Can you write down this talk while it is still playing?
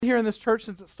here in this church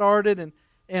since it started,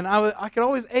 and I could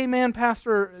always amen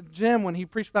Pastor Jim when he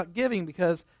preached about giving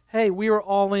because, hey, we were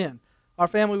all in. Our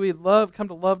family, we come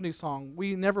to love New Song.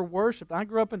 We never worshiped. I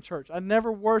grew up in church. I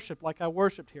never worshiped like I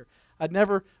worshiped here. I'd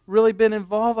never really been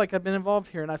involved like I've been involved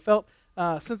here, and I felt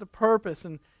a sense of purpose.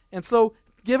 And so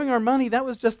giving our money, that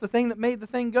was just the thing that made the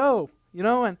thing go,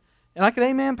 and I could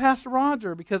amen Pastor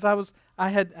Roger because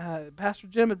Pastor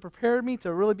Jim had prepared me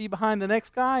to really be behind the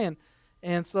next guy,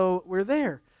 and so we're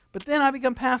there. But then I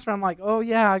become pastor. I'm like, oh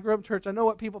yeah, I grew up in church. I know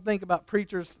what people think about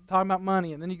preachers talking about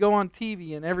money. And then you go on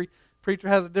TV, and every preacher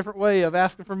has a different way of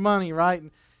asking for money, right?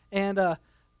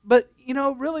 But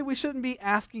really, we shouldn't be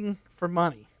asking for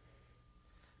money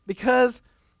because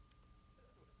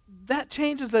that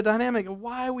changes the dynamic of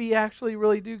why we actually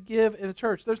really do give in a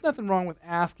church. There's nothing wrong with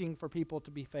asking for people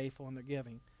to be faithful in their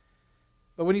giving.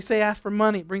 But when you say ask for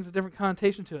money, it brings a different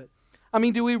connotation to it. I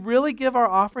mean, do we really give our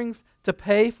offerings to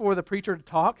pay for the preacher to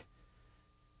talk?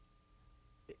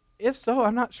 If so,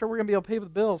 I'm not sure we're going to be able to pay the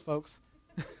bills, folks.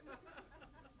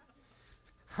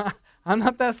 I'm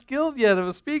not that skilled yet of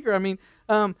a speaker. I mean,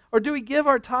 or do we give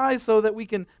our tithes so that we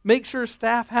can make sure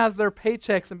staff has their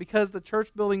paychecks and because the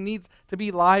church building needs to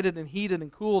be lighted and heated and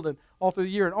cooled and all through the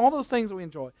year and all those things that we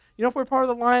enjoy? If we're part of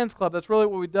the Lions Club, that's really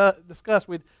what we discuss.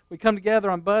 We'd come together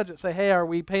on budget, say, hey, are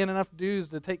we paying enough dues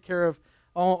to take care of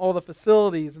all the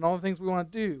facilities and all the things we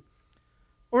want to do?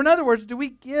 Or in other words, do we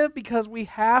give because we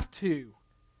have to?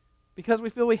 Because we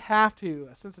feel we have to,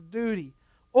 a sense of duty?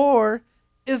 Or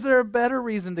is there a better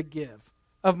reason to give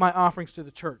of my offerings to the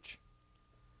church?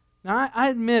 Now, I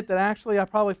admit that actually I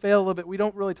probably fail a little bit. We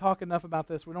don't really talk enough about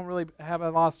this. We don't really have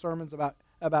a lot of sermons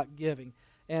about giving.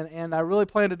 And I really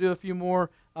plan to do a few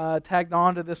more tagged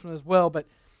on to this one as well. But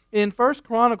in 1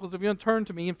 Chronicles, if you want to turn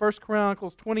to me, in 1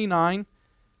 Chronicles 29,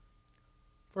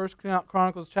 1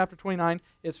 Chronicles chapter 29,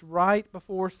 it's right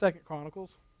before 2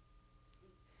 Chronicles,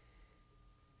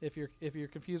 if you're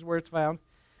confused where it's found.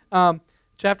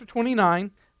 Chapter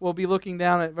 29, we'll be looking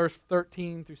down at verse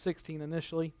 13 through 16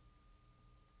 initially.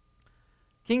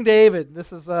 King David,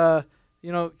 this is,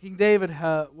 King David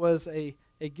was a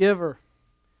giver.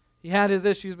 He had his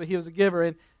issues, but he was a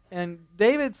giver. And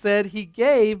David said he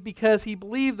gave because he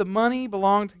believed the money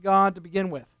belonged to God to begin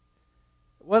with.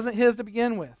 It wasn't his to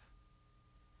begin with.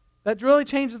 That really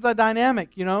changes the dynamic,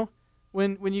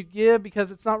 when you give because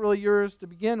it's not really yours to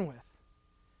begin with.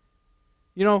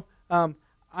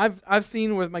 I've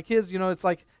seen with my kids, it's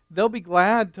like they'll be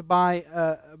glad to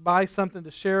buy something to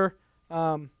share.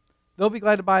 They'll be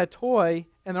glad to buy a toy,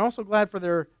 and they're also glad for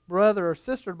their brother or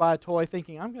sister to buy a toy,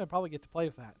 thinking I'm going to probably get to play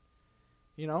with that,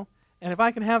 And if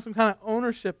I can have some kind of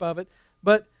ownership of it,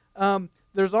 but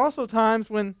there's also times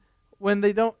when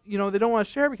they don't, they don't want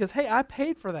to share because hey, I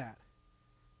paid for that.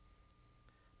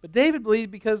 But David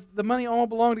believed because the money all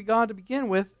belonged to God to begin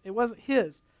with, it wasn't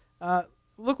his.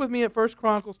 Look with me at 1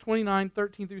 Chronicles 29,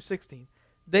 13 through 16.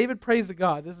 David prays to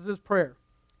God. This is his prayer.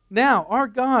 Now, our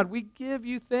God, we give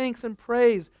you thanks and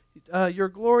praise your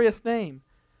glorious name.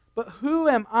 But who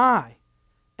am I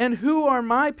and who are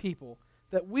my people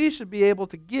that we should be able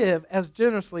to give as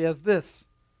generously as this?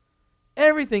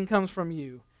 Everything comes from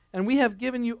you, and we have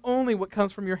given you only what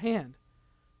comes from your hand.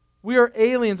 We are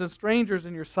aliens and strangers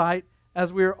in your sight,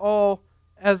 as were all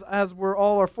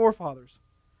our forefathers.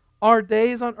 Our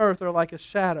days on earth are like a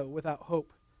shadow without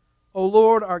hope. O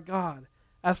Lord our God,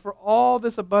 as for all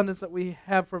this abundance that we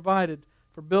have provided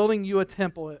for building you a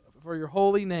temple for your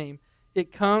holy name,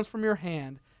 it comes from your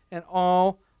hand, and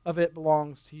all of it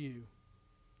belongs to you.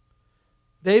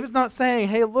 David's not saying,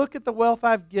 hey, look at the wealth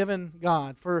I've given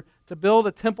God to build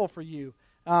a temple for you.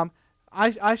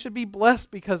 I should be blessed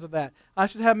because of that. I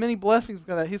should have many blessings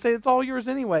because of that. He said, it's all yours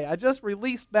anyway. I just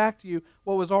released back to you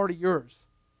what was already yours.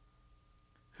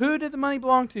 Who did the money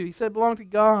belong to? He said it belonged to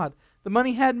God. The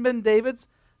money hadn't been David's.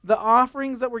 The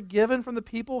offerings that were given from the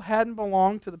people hadn't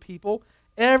belonged to the people.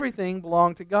 Everything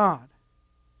belonged to God.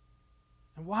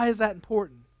 And why is that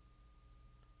important?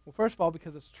 Well, first of all,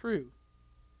 because it's true.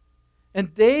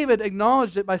 And David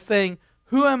acknowledged it by saying,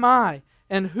 who am I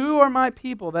and who are my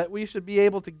people that we should be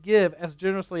able to give as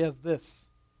generously as this?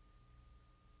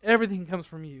 Everything comes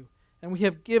from you, and we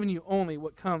have given you only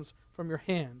what comes from your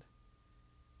hand.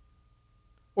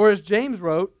 Or as James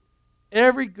wrote,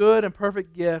 every good and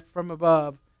perfect gift from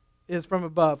above is from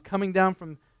above, coming down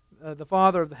from the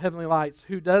Father of the heavenly lights,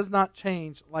 who does not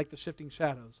change like the shifting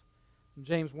shadows. In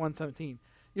James 1:17.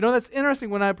 That's interesting.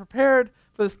 When I prepared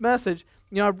for this message,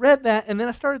 I read that, and then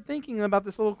I started thinking about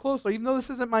this a little closer. Even though this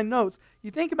isn't my notes,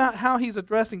 you think about how he's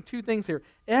addressing two things here.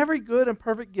 Every good and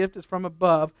perfect gift is from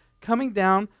above, coming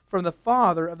down from the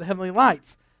Father of the heavenly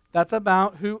lights. That's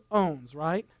about who owns,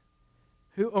 right?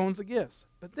 Who owns the gifts?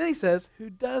 But then he says, who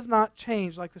does not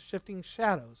change like the shifting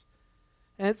shadows.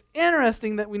 And it's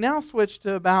interesting that we now switch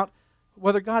to about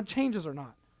whether God changes or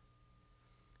not.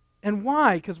 And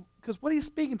why? Because what he's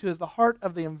speaking to is the heart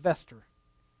of the investor.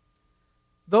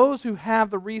 Those who have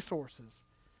the resources.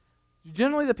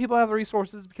 Generally, the people have the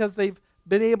resources because they've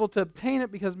been able to obtain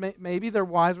it because maybe they're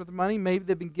wise with the money, maybe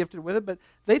they've been gifted with it, but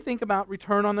they think about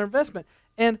return on their investment.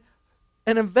 And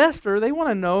an investor, they want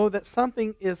to know that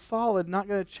something is solid, not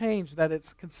going to change, that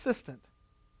it's consistent.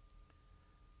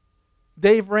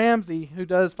 Dave Ramsey, who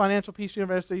does Financial Peace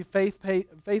University,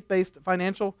 faith-based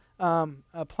financial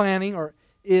planning,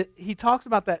 he talks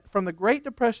about that from the Great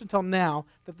Depression till now,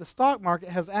 that the stock market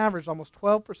has averaged almost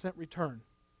 12% return.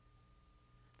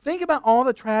 Think about all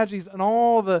the tragedies and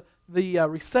all the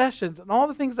recessions and all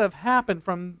the things that have happened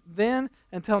from then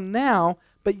until now,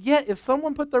 but yet if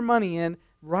someone put their money in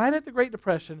right at the Great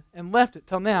Depression and left it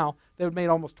till now, they would have made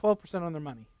almost 12% on their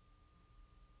money.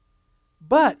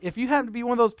 But if you happen to be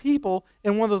one of those people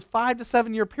in one of those 5 to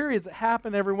 7 year periods that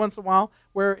happen every once in a while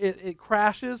where it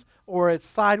crashes or it's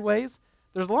sideways,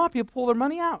 there's a lot of people pull their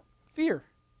money out. Fear.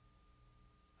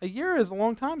 A year is a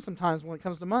long time sometimes when it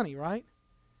comes to money, right?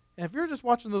 And if you're just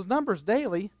watching those numbers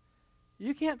daily,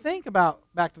 you can't think about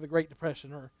back to the Great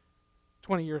Depression or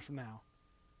 20 years from now.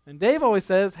 And Dave always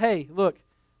says, hey, look,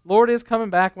 Lord is coming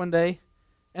back one day,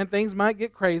 and things might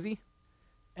get crazy,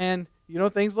 and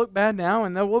things look bad now,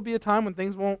 and there will be a time when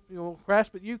things won't crash,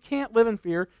 but you can't live in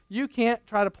fear. You can't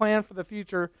try to plan for the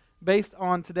future based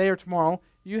on today or tomorrow.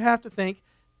 You have to think,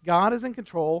 God is in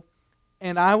control,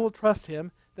 and I will trust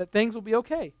him that things will be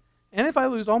okay. And if I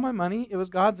lose all my money, it was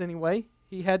God's anyway.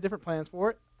 He had different plans for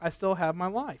it. I still have my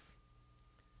life.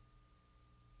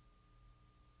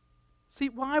 See,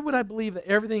 why would I believe that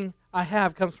everything I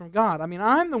have comes from God? I mean,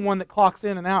 I'm the one that clocks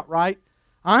in and out, right?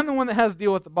 I'm the one that has to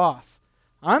deal with the boss.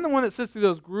 I'm the one that sits through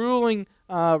those grueling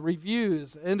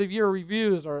reviews, end-of-year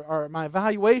reviews, or my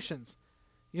evaluations.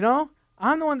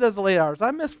 I'm the one that does the late hours.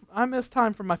 I miss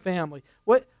time from my family.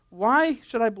 Why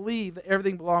should I believe that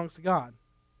everything belongs to God?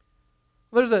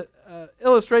 Well, there's an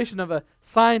illustration of a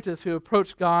scientist who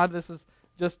approached God. This is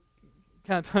just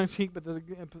kind of tongue-in-cheek, but the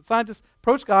scientist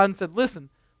approached God and said, listen,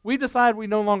 we decide we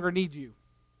no longer need you.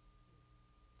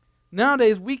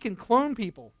 Nowadays, we can clone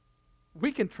people.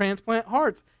 We can transplant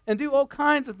hearts and do all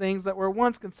kinds of things that were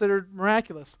once considered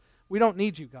miraculous. We don't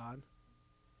need you, God.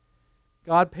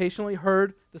 God patiently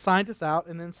heard the scientist out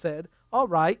and then said, all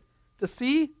right, to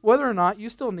see whether or not you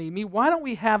still need me, why don't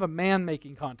we have a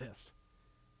man-making contest?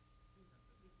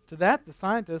 To that, the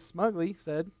scientist smugly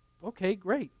said, okay,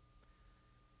 great.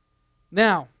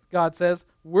 Now, God says,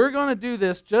 we're going to do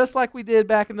this just like we did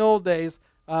back in the old days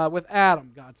with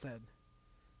Adam, God said.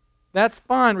 That's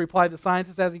fine, replied the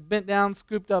scientist as he bent down,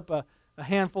 scooped up a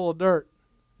handful of dirt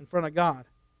in front of God.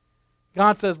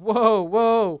 God says,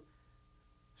 whoa,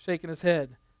 shaking his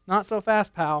head. Not so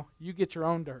fast, pal. You get your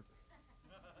own dirt.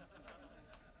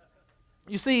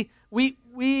 You see, we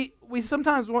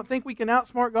sometimes think we can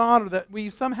outsmart God or that we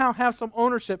somehow have some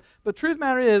ownership. But the truth of the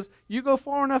matter is, you go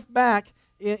far enough back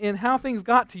in how things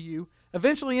got to you,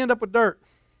 eventually you end up with dirt.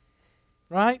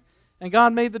 Right? And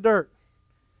God made the dirt.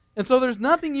 And so there's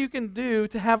nothing you can do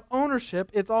to have ownership.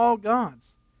 It's all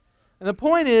God's. And the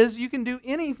point is, you can do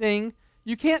anything.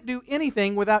 You can't do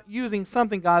anything without using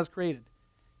something God has created.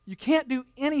 You can't do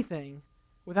anything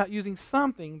without using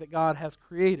something that God has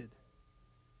created.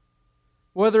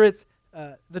 Whether it's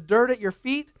the dirt at your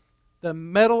feet, the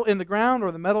metal in the ground,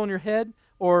 or the metal in your head,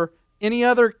 or any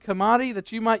other commodity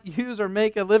that you might use or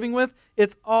make a living with,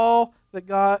 it's all that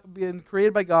God been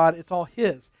created by God. It's all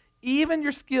His. Even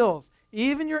your skills,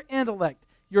 even your intellect,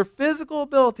 your physical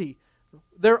ability,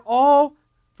 they're all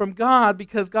from God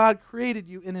because God created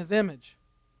you in His image.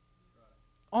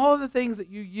 All of the things that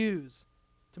you use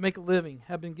to make a living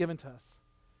have been given to us.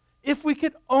 If we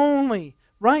could only,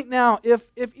 right now, if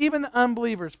even the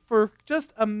unbelievers for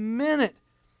just a minute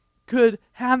could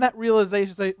have that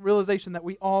realization that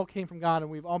we all came from God and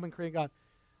we've all been created God,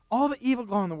 all the evil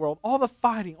going on in the world, all the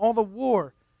fighting, all the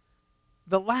war,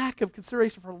 the lack of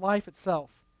consideration for life itself.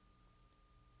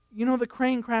 You know, the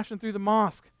crane crashing through the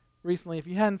mosque recently, if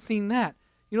you hadn't seen that.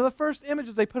 You know, the first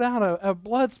images they put out of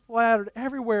blood splattered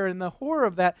everywhere and the horror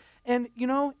of that. And, you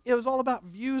know, it was all about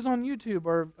views on YouTube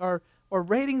or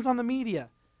ratings on the media.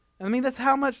 And I mean, that's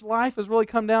how much life has really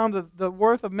come down to. The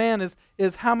worth of man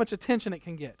is how much attention it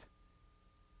can get.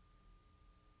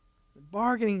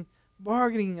 Bargaining,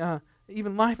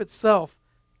 even life itself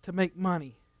to make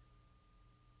money.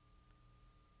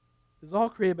 It's all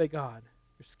created by God.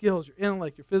 Your skills, your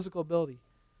intellect, your physical ability.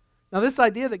 Now, this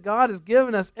idea that God has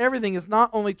given us everything is not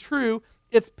only true,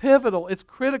 It's pivotal. It's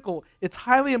critical. It's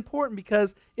highly important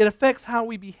because it affects how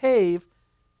we behave.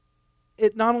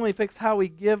 It not only affects how we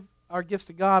give our gifts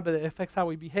to God, but it affects how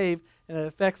we behave, and it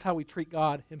affects how we treat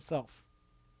God himself.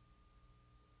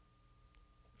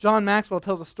 John Maxwell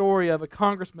tells a story of a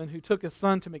congressman who took his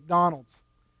son to McDonald's.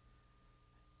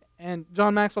 And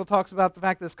John Maxwell talks about the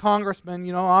fact that this congressman,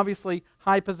 obviously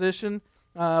high position,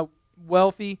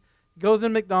 wealthy, goes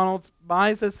in McDonald's,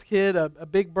 buys his kid a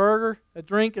big burger, a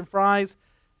drink, and fries,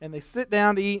 and they sit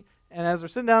down to eat. And as they're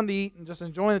sitting down to eat and just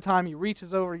enjoying the time, he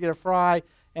reaches over to get a fry,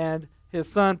 and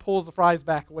his son pulls the fries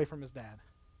back away from his dad.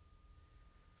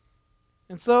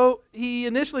 And so he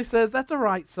initially says, "That's all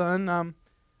right, son.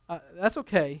 That's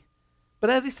okay." But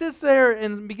as he sits there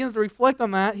and begins to reflect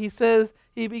on that,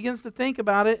 he begins to think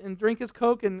about it and drink his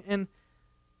Coke, and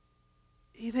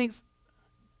he thinks,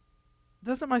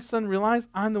 doesn't my son realize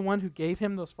I'm the one who gave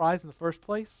him those fries in the first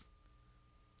place?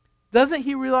 Doesn't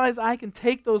he realize I can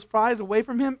take those fries away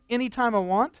from him anytime I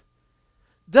want?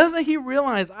 Doesn't he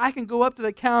realize I can go up to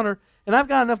the counter and I've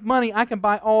got enough money I can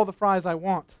buy all the fries I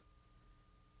want?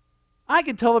 I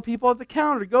can tell the people at the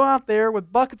counter to go out there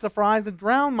with buckets of fries and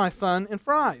drown my son in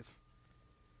fries.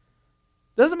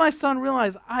 Doesn't my son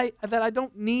realize that I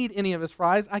don't need any of his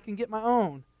fries? I can get my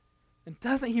own. And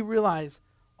doesn't he realize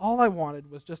all I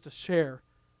wanted was just to share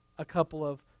a couple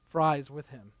of fries with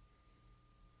him?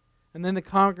 And then the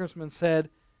congressman said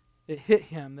it hit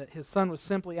him that his son was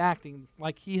simply acting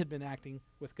like he had been acting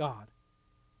with God.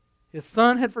 His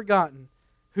son had forgotten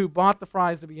who bought the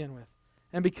fries to begin with.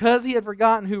 And because he had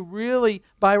forgotten who really,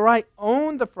 by right,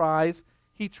 owned the fries,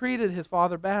 he treated his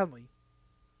father badly.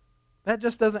 That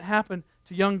just doesn't happen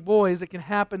to young boys. It can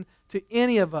happen to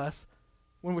any of us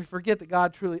when we forget that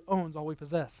God truly owns all we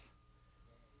possess.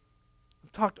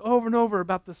 We've talked over and over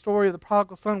about the story of the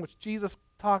prodigal son, which Jesus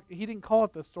talked. He didn't call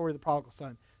it the story of the prodigal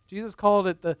son. Jesus called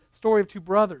it the story of two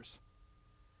brothers.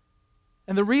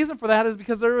 And the reason for that is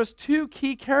because there was three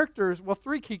key characters, but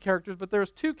there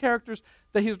was two characters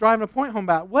that he was driving a point home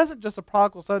about. It wasn't just a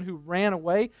prodigal son who ran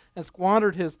away and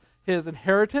squandered his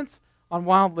inheritance on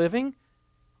wild living.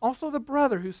 Also the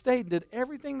brother who stayed and did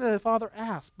everything that the father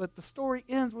asked. But the story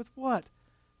ends with what?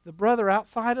 The brother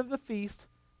outside of the feast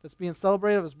that's being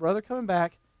celebrated of his brother coming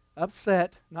back,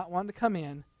 upset, not wanting to come in.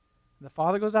 And the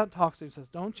father goes out and talks to him and says,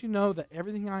 "Don't you know that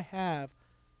everything I have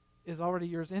is already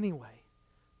yours anyway?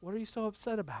 What are you so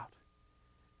upset about?"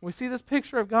 We see this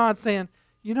picture of God saying,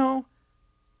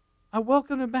 I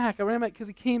welcomed him back. I ran back because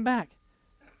he came back.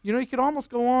 You could almost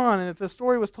go on, and if the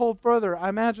story was told further, I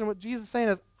imagine what Jesus is saying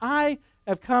is, I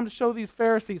have come to show these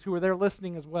Pharisees who were there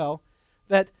listening as well,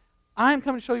 that I'm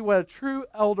coming to show you what a true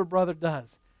elder brother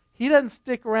does. He doesn't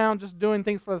stick around just doing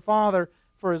things for the father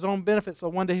for his own benefit so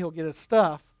one day he'll get his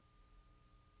stuff.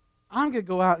 I'm going to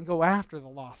go out and go after the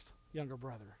lost younger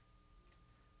brother.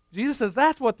 Jesus says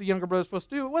that's what the younger brother is supposed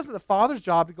to do. It wasn't the father's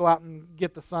job to go out and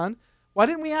get the son. Why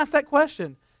didn't we ask that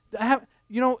question?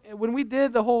 When we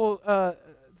did the whole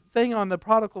thing on the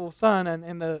prodigal son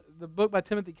and the book by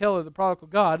Timothy Keller, The Prodigal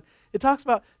God, it talks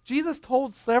about Jesus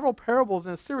told several parables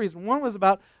in a series. One was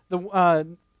about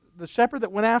the shepherd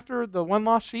that went after the one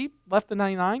lost sheep, left the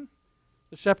 99.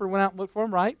 The shepherd went out and looked for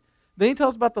him, right? Then he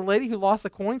tells about the lady who lost a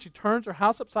coin. She turns her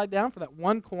house upside down for that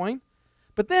one coin.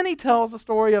 But then he tells the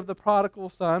story of the prodigal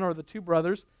son or the two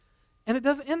brothers, and it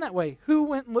doesn't end that way. Who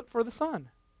went and looked for the son?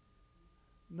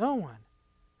 No one.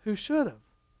 Who should have?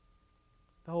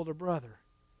 The older brother.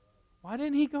 Why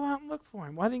didn't he go out and look for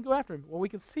him? Why didn't he go after him? Well, we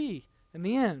could see in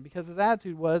the end, because his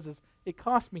attitude was, it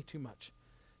cost me too much.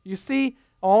 You see,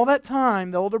 all that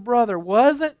time, the older brother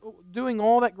wasn't doing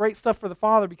all that great stuff for the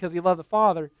father because he loved the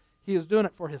father. He was doing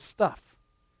it for his stuff.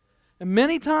 And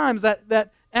many times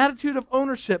that attitude of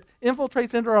ownership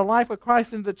infiltrates into our life with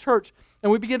Christ, into the church,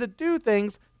 and we begin to do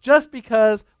things just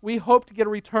because we hope to get a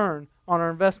return on our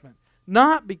investment.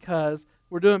 Not because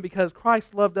we're doing it because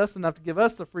Christ loved us enough to give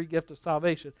us the free gift of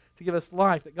salvation, to give us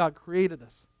life that God created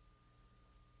us.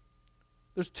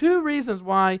 There's two reasons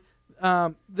why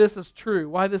this is true,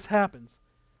 why this happens,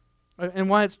 and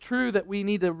why it's true that we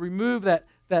need to remove that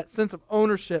sense of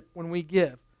ownership when we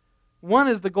give. One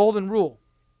is the golden rule.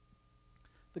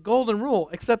 The golden rule,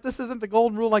 except this isn't the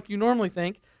golden rule like you normally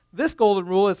think. This golden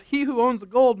rule is he who owns the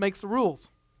gold makes the rules.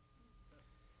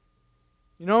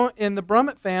 In the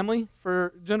Brummett family,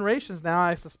 for generations now,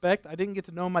 I suspect, I didn't get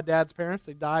to know my dad's parents.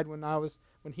 They died when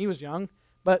he was young.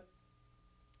 But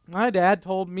my dad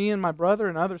told me and my brother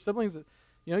and other siblings that,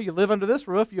 you live under this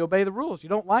roof, you obey the rules. You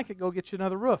don't like it, go get you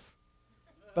another roof.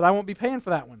 But I won't be paying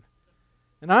for that one.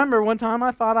 And I remember one time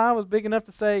I thought I was big enough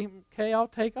to say, okay, I'll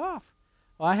take off.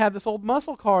 Well, I had this old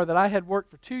muscle car that I had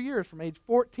worked for 2 years, from age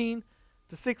 14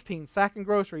 to 16, sacking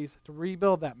groceries to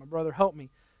rebuild that. My brother helped me.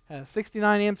 Had a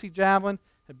 69 AMC Javelin,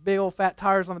 had big old fat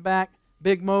tires on the back,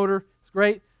 big motor. It's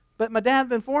great. But my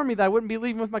dad informed me that I wouldn't be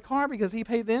leaving with my car because he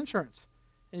paid the insurance.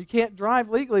 And you can't drive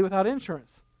legally without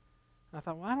insurance. And I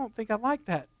thought, well, I don't think I like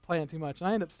that plan too much. And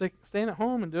I ended up staying at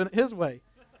home and doing it his way.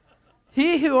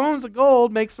 He who owns the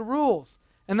gold makes the rules.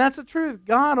 And that's the truth.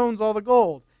 God owns all the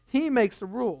gold. He makes the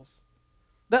rules.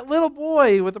 That little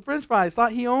boy with the French fries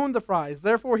thought he owned the fries.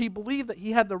 Therefore, he believed that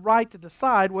he had the right to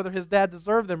decide whether his dad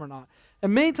deserved them or not.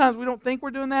 And many times we don't think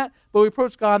we're doing that, but we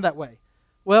approach God that way.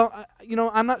 Well,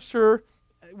 I'm not sure.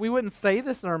 We wouldn't say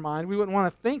this in our mind. We wouldn't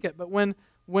want to think it. But when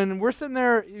we're sitting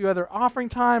there, either offering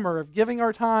time or giving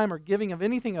our time or giving of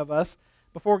anything of us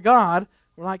before God,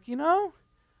 we're like,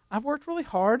 I've worked really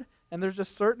hard, and there's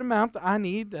just a certain amount that I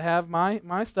need to have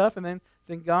my stuff. And then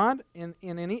God, in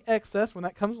any excess, when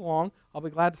that comes along, I'll be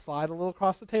glad to slide a little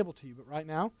across the table to you. But right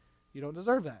now, you don't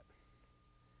deserve that.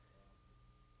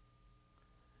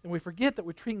 And we forget that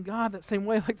we're treating God that same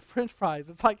way like the French fries.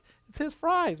 It's like, it's his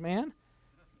fries, man.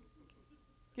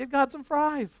 Give God some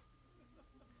fries.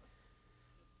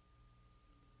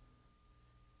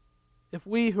 If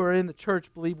we who are in the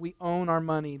church believe we own our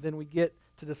money, then we get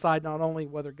to decide not only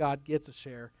whether God gets a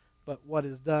share, but what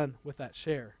is done with that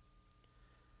share.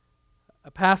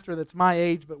 A pastor that's my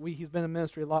age, but he's been in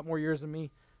ministry a lot more years than me.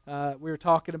 We were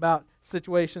talking about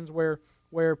situations where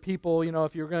people,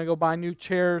 if you're going to go buy new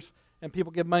chairs and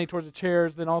people give money towards the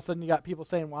chairs, then all of a sudden you got people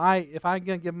saying, well, if I'm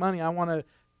going to give money, I want to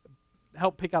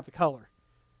help pick out the color.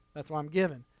 That's why I'm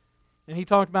giving. And he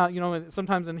talked about,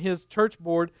 sometimes in his church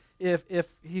board, if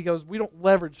he goes, we don't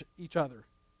leverage each other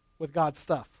with God's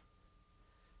stuff.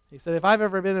 He said, if I've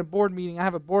ever been in a board meeting, I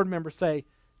have a board member say,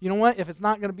 you know what, if it's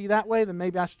not going to be that way, then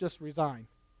maybe I should just resign.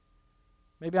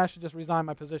 Maybe I should just resign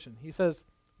my position. He says,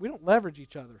 we don't leverage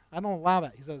each other. I don't allow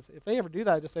that. He says, if they ever do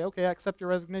that, I just say, okay, I accept your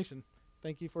resignation.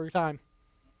 Thank you for your time.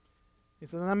 He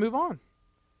said, and I move on.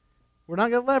 We're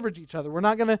not going to leverage each other. We're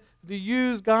not going to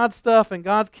use God's stuff and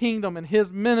God's kingdom and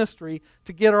his ministry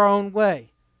to get our own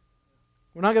way.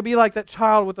 We're not going to be like that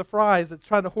child with the fries that's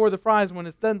trying to hoard the fries when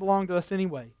it doesn't belong to us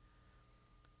anyway.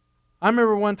 I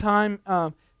remember one time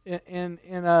in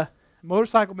a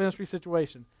motorcycle ministry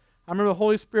situation, I remember the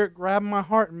Holy Spirit grabbing my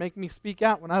heart and making me speak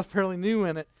out when I was fairly new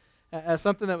in it as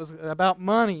something that was about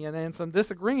money and some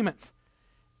disagreements.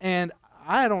 And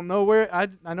I don't know where,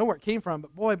 I know where it came from,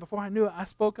 but boy, before I knew it, I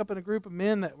spoke up in a group of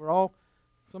men that were all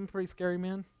some pretty scary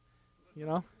men,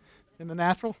 in the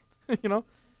natural,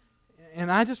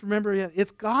 And I just remember,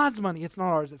 it's God's money, it's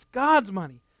not ours, it's God's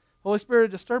money. Holy Spirit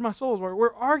disturbed my soul.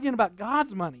 We're arguing about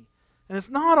God's money, and it's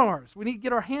not ours. We need to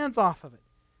get our hands off of it.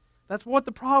 That's what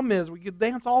the problem is. We could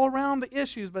dance all around the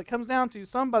issues, but it comes down to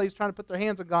somebody's trying to put their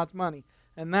hands on God's money,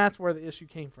 and that's where the issue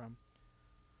came from.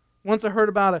 Once I heard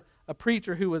about a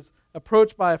preacher who was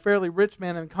approached by a fairly rich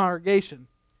man in the congregation.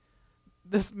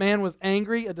 This man was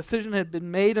angry. A decision had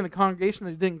been made in the congregation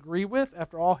that he didn't agree with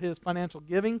after all his financial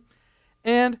giving.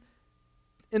 And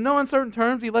in no uncertain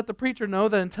terms, he let the preacher know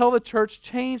that until the church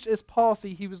changed its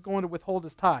policy, he was going to withhold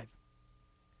his tithe.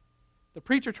 The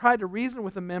preacher tried to reason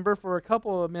with the member for a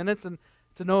couple of minutes and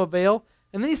to no avail.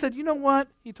 And then he said, you know what?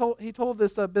 He told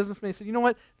this businessman, he said, you know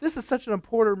what? This is such an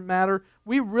important matter.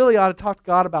 We really ought to talk to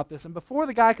God about this. And before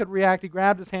the guy could react, he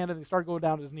grabbed his hand and he started going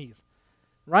down to his knees.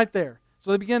 Right there.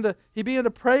 So he began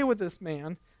to pray with this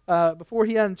man before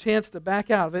he had a chance to back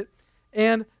out of it.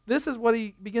 And this is what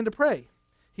he began to pray.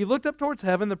 He looked up towards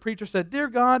heaven. The preacher said, Dear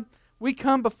God, we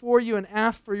come before you and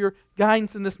ask for your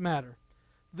guidance in this matter.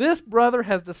 This brother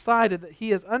has decided that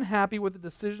he is unhappy with the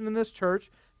decision in this church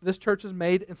has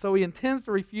made, and so he intends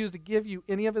to refuse to give you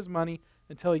any of his money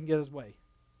until he can get his way.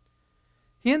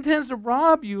 He intends to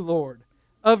rob you, Lord,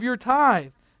 of your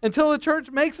tithe until the church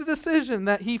makes a decision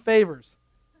that he favors.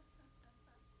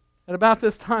 At about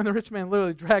this time, the rich man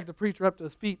literally dragged the preacher up to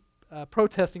his feet,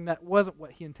 protesting that wasn't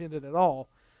what he intended at all,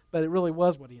 but it really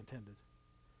was what he intended.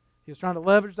 He was trying to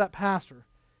leverage that pastor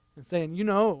and saying, you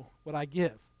know what I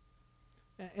give.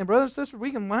 And brothers and sisters, we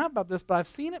can laugh about this, but I've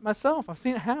seen it myself. I've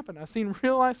seen it happen. I've seen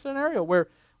real life scenario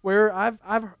where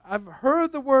I've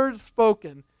heard the words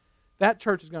spoken, that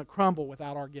church is going to crumble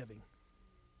without our giving.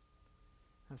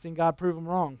 I've seen God prove them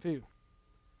wrong too.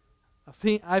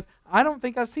 I don't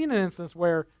think I've seen an instance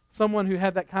where someone who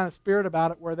had that kind of spirit about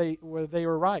it where they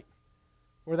were right,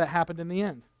 where that happened in the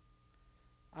end.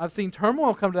 I've seen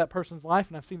turmoil come to that person's life,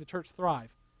 and I've seen the church thrive.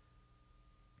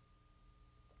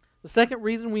 The second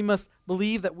reason we must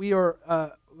believe that we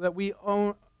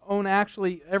own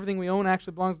actually everything we own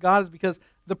actually belongs to God is because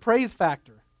the praise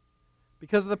factor.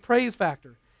 Because of the praise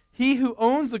factor. He who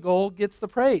owns the gold gets the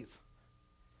praise.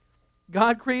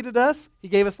 God created us. He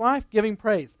gave us life. Give Him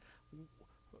praise.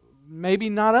 Maybe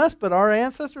not us, but our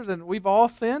ancestors, and we've all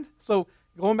sinned. So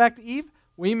going back to Eve,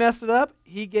 we messed it up.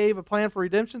 He gave a plan for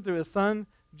redemption through His Son,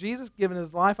 Jesus, giving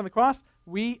His life on the cross.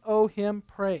 We owe Him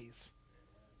praise.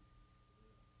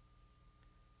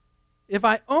 If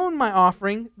I own my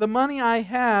offering, the money I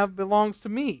have belongs to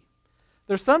me.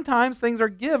 There's sometimes things are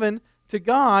given to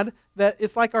God that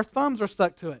it's like our thumbs are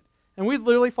stuck to it. And we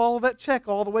literally follow that check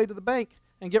all the way to the bank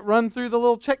and get run through the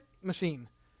little check machine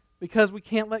because we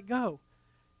can't let go.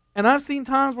 And I've seen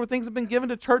times where things have been given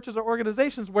to churches or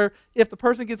organizations where if the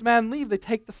person gets mad and leaves, they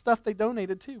take the stuff they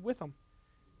donated to with them.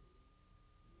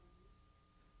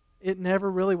 It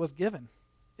never really was given.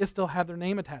 It still had their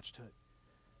name attached to it.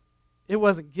 It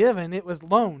wasn't given, it was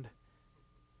loaned.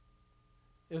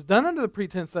 It was done under the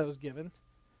pretense that it was given.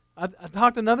 I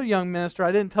talked to another young minister.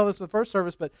 I didn't tell this in the first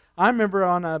service, but I remember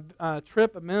on a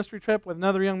ministry trip with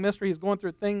another young minister, he's going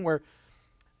through a thing where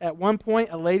at one point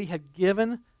a lady had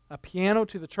given a piano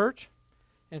to the church,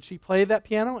 and she played that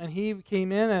piano, and he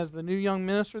came in as the new young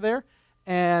minister there,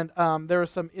 and there were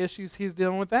some issues he's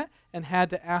dealing with that, and had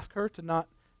to ask her to not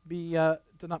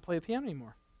play the piano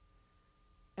anymore.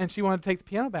 And she wanted to take the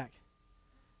piano back.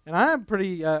 And I'm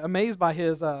pretty amazed by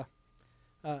his, I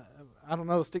don't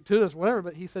know, stick-to-itiveness or whatever,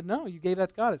 but he said, no, you gave that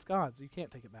to God. It's God's. You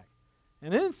can't take it back.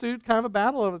 And it ensued kind of a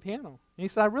battle over the piano. And he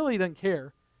said, I really didn't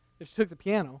care if she took the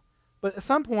piano. But at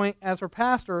some point, as her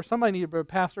pastor, or somebody needed to be a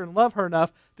pastor and love her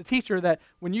enough to teach her that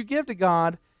when you give to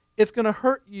God, it's going to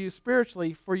hurt you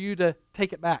spiritually for you to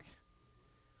take it back.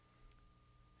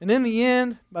 And in the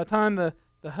end, by the time the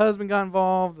husband got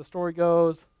involved, the story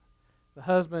goes, the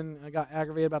husband got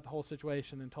aggravated about the whole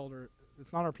situation and told her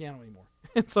it's not her piano anymore.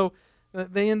 And so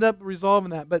they end up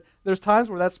resolving that. But there's times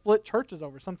where that split churches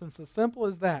over something so simple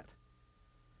as that.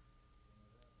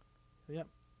 Yep.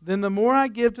 Then the more I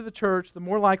give to the church, the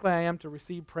more likely I am to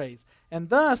receive praise. And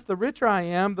thus, the richer I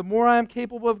am, the more I am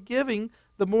capable of giving,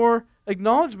 the more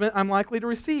acknowledgement I'm likely to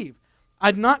receive.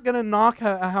 I'm not going to knock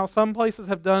how some places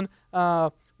have done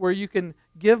where you can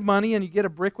give money and you get a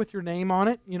brick with your name on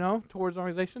it, towards an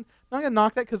organization. I'm not going to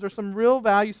knock that because there's some real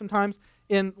value sometimes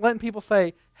in letting people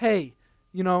say, hey,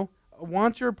 I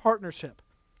want your partnership.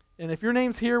 And if your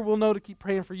name's here, we'll know to keep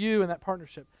praying for you in that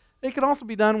partnership. It can also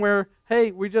be done where,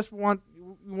 hey, we just want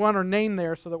our name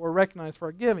there so that we're recognized for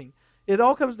our giving. It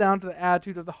all comes down to the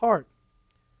attitude of the heart.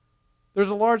 There's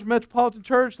a large metropolitan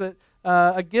church that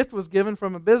a gift was given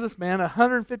from a businessman,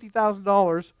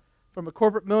 $150,000 from a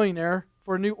corporate millionaire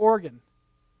for a new organ.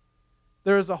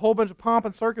 There is a whole bunch of pomp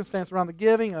and circumstance around the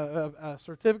giving, a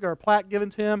certificate or a plaque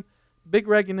given to him, big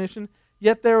recognition.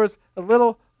 Yet there was a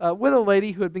little widow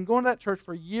lady who had been going to that church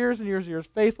for years and years and years,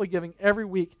 faithfully giving every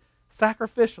week,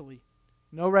 sacrificially.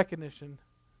 No recognition,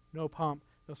 no pomp,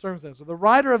 no circumstance. So the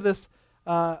writer of this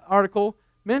article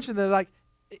mentioned that,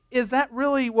 is that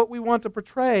really what we want to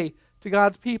portray to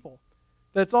God's people?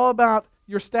 That it's all about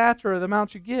your stature or the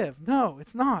amount you give. No,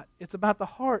 it's not. It's about the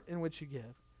heart in which you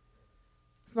give.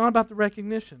 It's not about the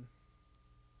recognition.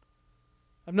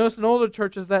 I've noticed in older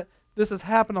churches that this has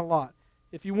happened a lot.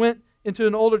 If you went into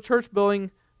an older church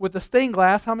building with the stained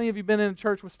glass, how many of you have been in a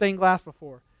church with stained glass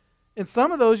before? In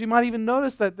some of those, you might even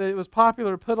notice that it was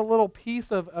popular to put a little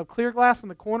piece of clear glass in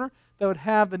the corner that would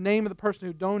have the name of the person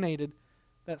who donated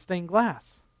that stained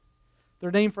glass.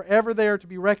 Their name forever there to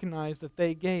be recognized that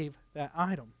they gave that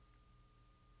item.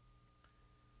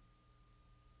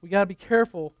 We got to be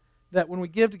careful that when we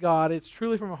give to God, it's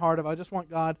truly from a heart of, I just want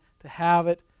God to have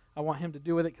it. I want Him to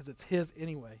do with it because it's His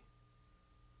anyway.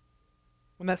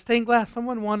 When that stained glass,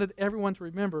 someone wanted everyone to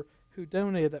remember who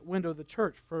donated that window of the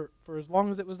church for as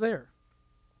long as it was there.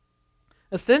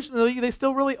 Essentially, they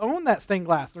still really own that stained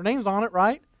glass. Their name's on it,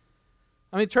 right?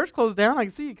 I mean, church closed down. I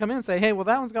can see you come in and say, hey, well,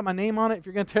 that one's got my name on it. If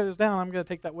you're going to tear this down, I'm going to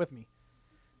take that with me.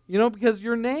 Because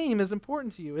your name is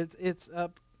important to you. It's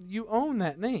you own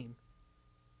that name.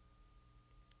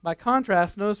 By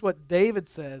contrast, notice what David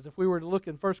says. If we were to look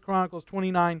in 1 Chronicles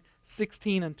 29,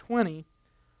 16, and 20,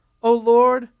 O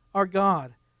Lord, our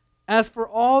God, as for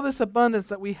all this abundance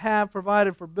that we have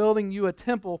provided for building you a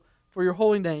temple for your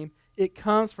holy name, it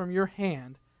comes from your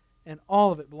hand, and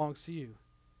all of it belongs to you.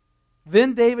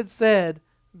 Then David said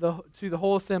to the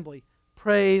whole assembly,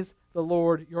 praise the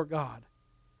Lord your God.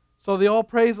 So they all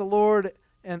praised the Lord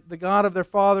and the God of their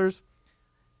fathers.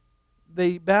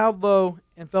 They bowed low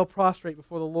and fell prostrate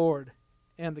before the Lord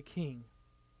and the king.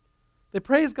 They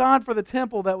praised God for the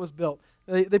temple that was built.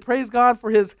 They praised God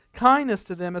for His kindness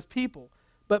to them as people.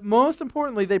 But most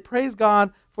importantly, they praised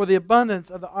God for the abundance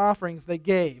of the offerings they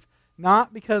gave,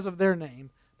 not because of their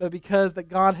name, but because that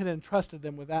God had entrusted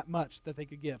them with that much that they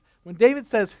could give. When David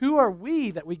says, who are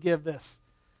we that we give this?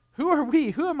 Who are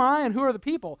we? Who am I and who are the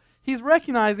people? He's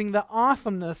recognizing the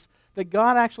awesomeness that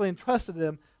God actually entrusted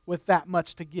him with that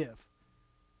much to give.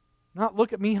 Not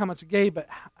look at me how much I gave, but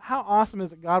how awesome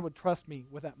is it God would trust me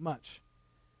with that much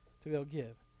to be able to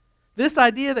give. This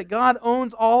idea that God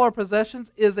owns all our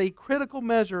possessions is a critical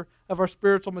measure of our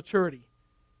spiritual maturity.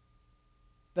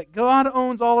 That God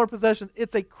owns all our possessions,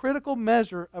 it's a critical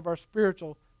measure of our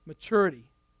spiritual maturity.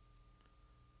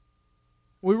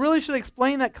 We really should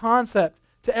explain that concept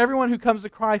to everyone who comes to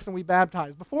Christ and we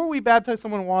baptize. Before we baptize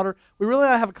someone in water, we really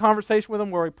have a conversation with them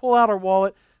where we pull out our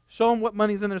wallet, show them what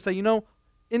money's in there, and say,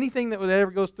 anything that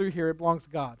ever goes through here, it belongs to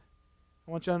God.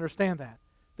 I want you to understand that.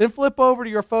 Then flip over to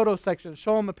your photo section and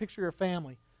show them a picture of your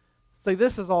family. Say,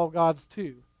 this is all God's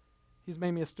too. He's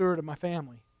made me a steward of my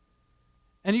family.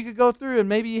 And you could go through and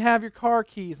maybe you have your car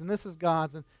keys and this is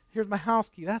God's, and here's my house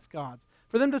key, that's God's.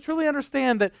 For them to truly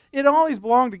understand that it always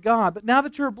belonged to God, but now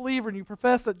that you're a believer and you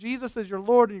profess that Jesus is your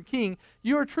Lord and your King,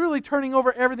 you are truly turning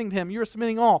over everything to Him. You are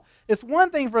submitting all. It's one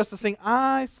thing for us to sing,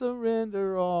 I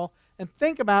surrender all, and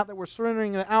think about that we're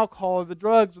surrendering the alcohol or the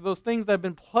drugs or those things that have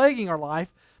been plaguing our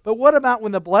life, but what about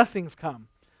when the blessings come?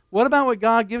 What about when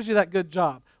God gives you that good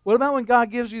job? What about when God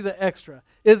gives you the extra?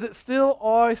 Is it still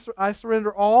I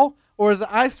surrender all, or is it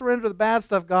I surrender the bad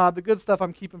stuff, God, the good stuff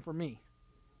I'm keeping for me?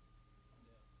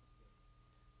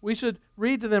 We should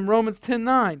read to them Romans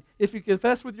 10:9. If you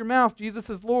confess with your mouth Jesus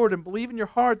is Lord and believe in your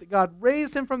heart that God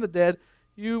raised him from the dead,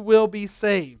 you will be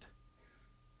saved.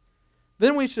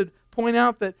 Then we should point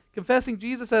out that confessing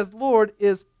Jesus as Lord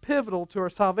is pivotal to our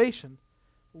salvation.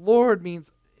 Lord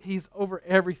means He's over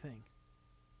everything.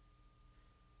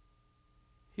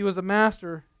 He was a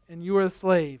master and you are a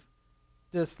slave.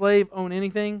 Did a slave own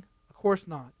anything? Of course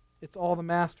not. It's all the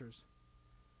master's.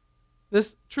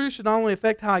 This truth should not only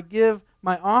affect how I give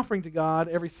my offering to God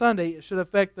every Sunday, it should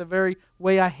affect the very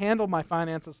way I handle my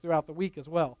finances throughout the week as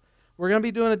well. We're going to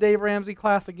be doing a Dave Ramsey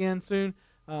class again soon.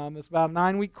 It's about a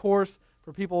 9-week course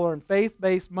for people who are in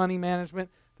faith-based money management.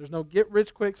 There's no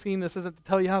get-rich-quick scheme. This isn't to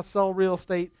tell you how to sell real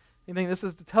estate, anything. This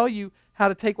is to tell you how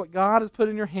to take what God has put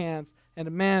in your hands and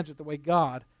to manage it the way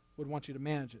God would want you to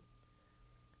manage it.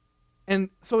 And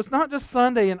so it's not just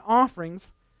Sunday and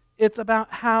offerings. It's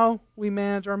about how we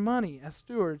manage our money as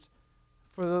stewards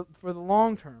for the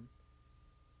long term.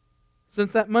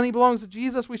 Since that money belongs to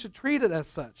Jesus, we should treat it as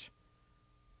such.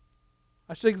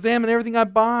 I should examine everything I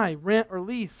buy, rent, or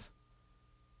lease,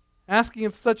 asking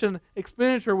if such an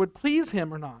expenditure would please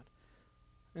Him or not.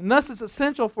 And thus it's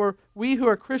essential for we who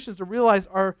are Christians to realize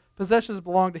our possessions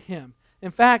belong to Him.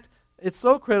 In fact, it's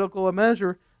so critical a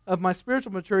measure of my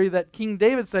spiritual maturity that King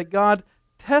David said, God,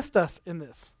 test us in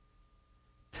this.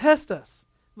 Test us.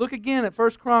 Look again at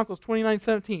 1 Chronicles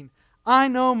 29:17. I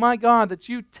know, my God, that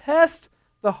you test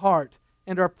the heart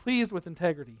and are pleased with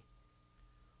integrity.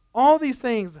 All these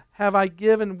things have I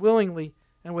given willingly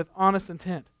and with honest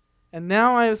intent. And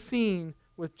now I have seen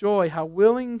with joy how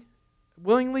willingly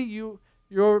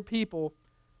your people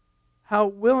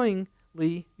who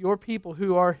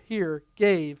are here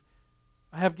I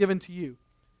have given to you.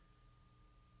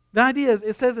 The idea is,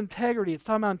 it says integrity. It's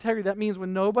talking about integrity. That means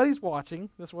when nobody's watching,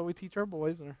 this is what we teach our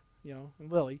boys, and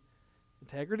Lily.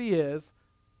 Integrity is,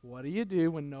 what do you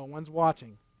do when no one's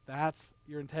watching? That's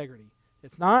your integrity.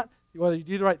 It's not whether you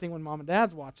do the right thing when mom and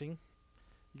dad's watching.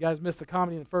 You guys missed the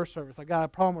comedy in the first service. I got a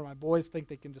problem where my boys think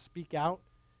they can just speak out,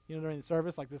 during the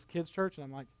service, like this kids' church, and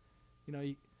I'm like,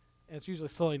 and it's usually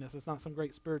silliness. It's not some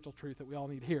great spiritual truth that we all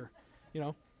need to hear,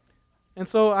 And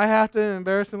so I have to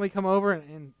embarrassingly come over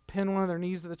and pin one of their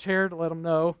knees to the chair to let them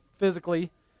know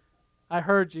physically, I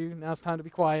heard you. Now it's time to be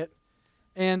quiet.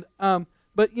 And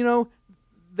but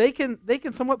they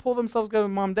can somewhat pull themselves together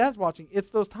when mom and dad's watching. It's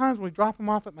those times when we drop them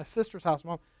off at my sister's house.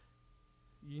 Mom,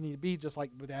 you need to be just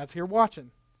like dad's here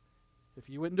watching. If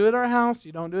you wouldn't do it at our house,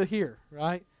 you don't do it here,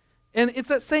 right? And it's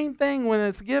that same thing when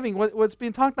it's giving. What's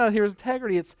being talked about here is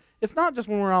integrity. It's not just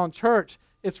when we're all in church.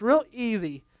 It's real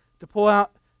easy to pull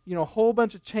out a whole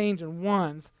bunch of change in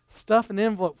ones, stuff an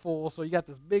envelope full, so you got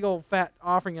this big old fat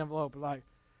offering envelope, like,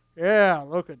 yeah,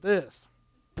 look at this.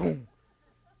 Boom.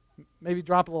 Maybe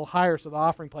drop a little higher so the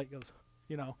offering plate goes,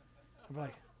 I'm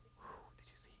like, did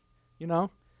you see?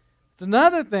 It's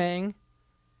another thing,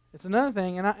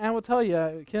 and I will tell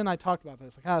you, Ken and I talked about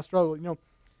this. I kind of struggled.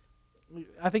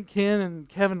 I think Ken and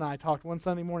Kevin and I talked one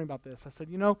Sunday morning about this. I said,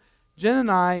 Jen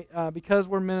and I, because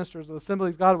we're ministers of the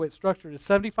Assemblies of God, the way it's structured is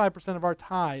 75% of our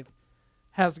tithe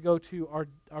has to go to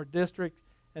our district,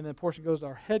 and then a portion goes to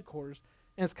our headquarters.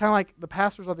 And it's kind of like the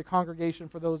pastors of the congregation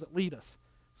for those that lead us.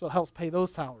 So it helps pay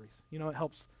those salaries. It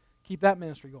helps keep that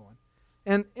ministry going.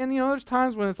 And there's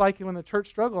times when it's like when the church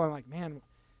struggles, I'm like, man,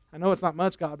 I know it's not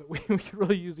much, God, but we could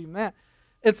really use even that.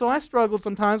 And so I struggled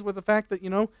sometimes with the fact that,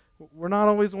 we're not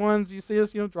always the ones you see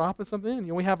us, dropping something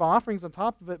in. We have offerings on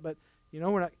top of it, but,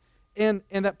 we're not. And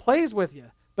that plays with you.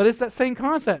 But it's that same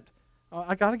concept.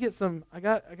 I got to get some, I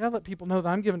got to let people know that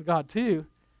I'm giving to God too.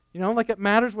 Like it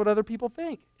matters what other people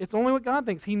think. It's only what God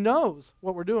thinks. He knows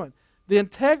what we're doing. The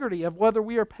integrity of whether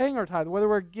we are paying our tithe, whether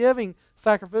we're giving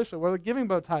sacrificially, whether we're giving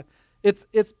both tithe,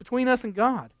 it's between us and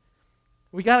God.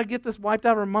 We got to get this wiped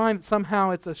out of our mind that somehow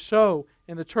it's a show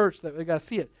in the church that we got to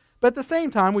see it. But at the same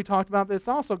time, we talked about that it's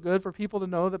also good for people to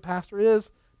know that pastor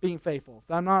is being faithful.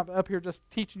 I'm not up here just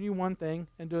teaching you one thing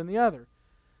and doing the other.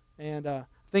 And I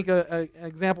think an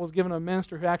example was given of a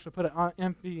minister who actually put an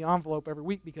empty envelope every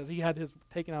week because he had his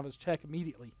taken out of his check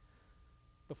immediately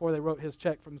before they wrote his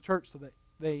check from the church, so that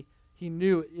he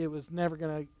knew it was never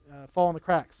going to fall in the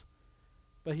cracks.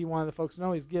 But he wanted the folks to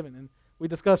know he's given. And we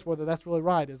discussed whether that's really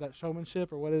right. Is that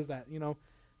showmanship or what is that?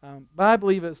 But I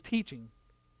believe it's teaching.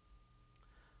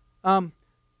 So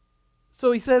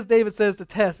David says to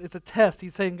test. It's a test.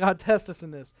 He's saying, God, test us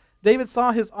in this. David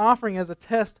saw his offering as a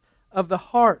test of the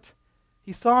heart.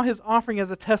 He saw his offering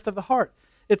as a test of the heart.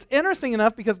 It's interesting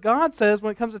enough because God says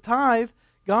when it comes to tithe,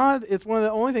 it's one of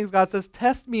the only things God says,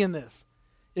 test me in this.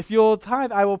 If you'll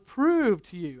tithe, I will prove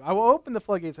to you. I will open the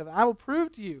floodgates of heaven. I will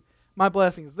prove to you my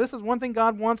blessings. This is one thing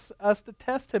God wants us to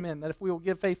test him in, that if we will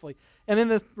give faithfully. And in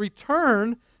this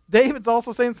return, David's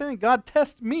also saying the same thing. God,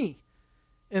 test me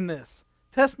in this.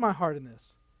 Test my heart in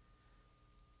this.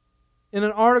 In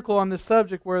an article on this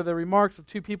subject where the remarks of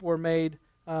two people were made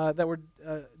that were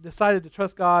decided to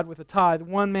trust God with a tithe,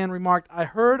 one man remarked, I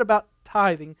heard about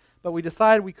tithing, but we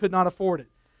decided we could not afford it.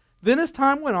 Then as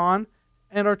time went on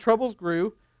and our troubles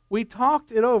grew, we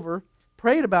talked it over,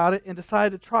 prayed about it, and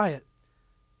decided to try it.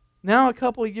 Now a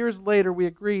couple of years later, we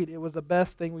agreed it was the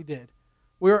best thing we did.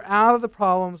 We were out of the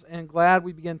problems and glad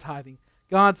we began tithing.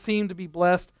 God seemed to be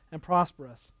blessed and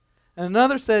prosperous. And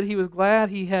another said he was glad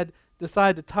he had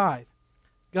decided to tithe.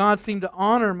 God seemed to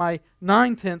honor my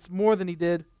 9/10 more than he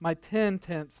did my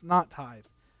 10/10 not tithe.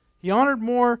 He honored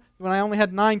more when I only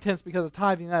had 9/10 because of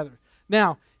tithing than others.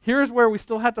 Now, here's where we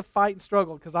still have to fight and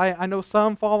struggle, because I know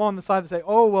some fall on the side that say,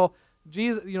 oh, well,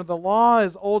 Jesus, the law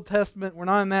is Old Testament. We're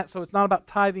not in that, so it's not about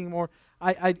tithing anymore.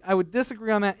 I would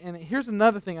disagree on that. And here's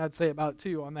another thing I'd say about it,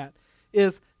 too, on that,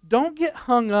 is don't get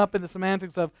hung up in the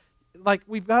semantics of, like,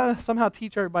 we've got to somehow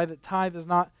teach everybody that tithe is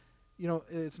not,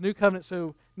 it's new covenant,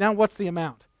 so now what's the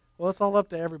amount? Well, it's all up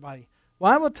to everybody.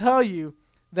 Well, I will tell you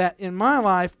that in my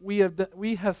life, we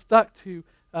have stuck to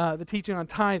the teaching on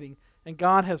tithing, and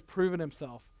God has proven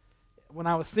himself. When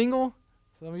I was single,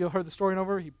 some of you have heard the story and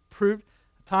over, he proved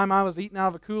the time I was eating out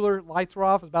of a cooler, lights were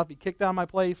off, was about to be kicked out of my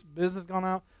place, business gone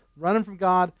out, running from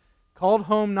God, called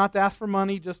home not to ask for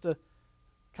money, just to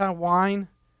kind of whine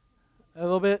a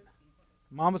little bit.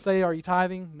 Mom would say, are you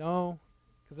tithing? No,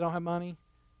 because I don't have money.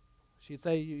 She'd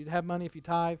say, you'd have money if you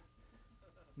tithe.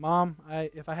 Mom,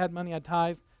 if I had money, I'd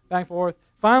tithe. Back and forth.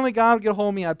 Finally, God would get a hold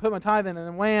of me. I'd put my tithe in, and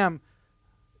then wham,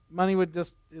 money would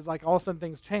it's like all of a sudden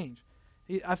things change.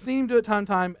 I've seen him do it time to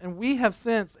time, and we have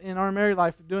since, in our married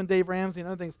life, doing Dave Ramsey and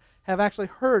other things, have actually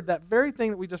heard that very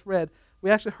thing that we just read. We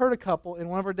actually heard a couple in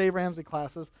one of our Dave Ramsey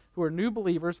classes who are new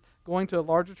believers going to a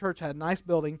larger church, had a nice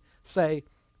building, say,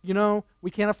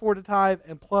 we can't afford to tithe,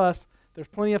 and plus, there's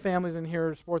plenty of families in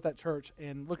here to support that church,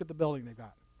 and look at the building they've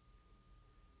got.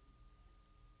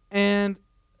 And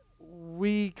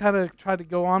we kind of tried to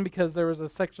go on because there was a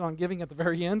section on giving at the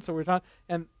very end, so we're talking,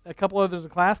 and a couple others in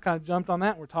class kind of jumped on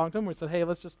that, and we're talking to them. We said, hey,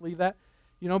 let's just leave that.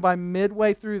 By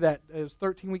midway through that, it was a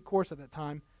 13-week course at that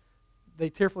time, they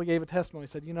tearfully gave a testimony,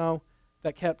 said,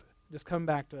 that kept just coming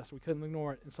back to us. We couldn't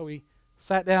ignore it. And so we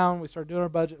sat down, we started doing our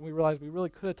budget, and we realized we really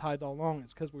could have tithed all along.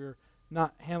 It's because we were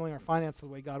not handling our finances the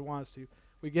way God wanted us to.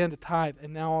 We began to tithe,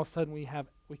 and now all of a sudden we can't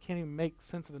even make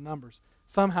sense of the numbers.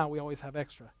 Somehow we always have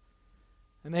extra.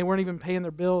 And they weren't even paying their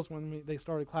bills when they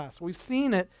started class. So we've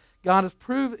seen it. God has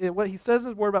proved it. What he says in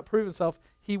his word about proving himself,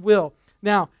 he will.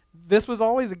 Now, this was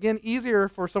always, again, easier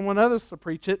for someone else to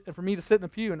preach it and for me to sit in the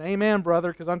pew and amen,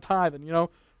 brother, because I'm tithing,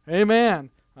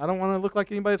 amen. I don't want to look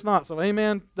like anybody that's not, so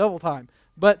amen, double time.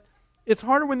 But it's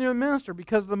harder when you're a minister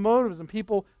because of the motives, and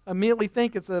people immediately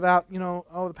think it's about,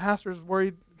 the pastor's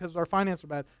worried because our finances are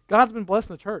bad. God's been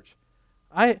blessing the church.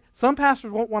 Some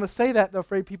pastors won't want to say that. They're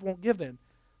afraid people won't give then.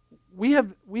 We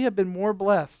have been more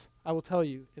blessed, I will tell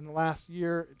you, in the last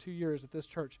year, 2 years at this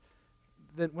church.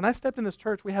 That when I stepped in this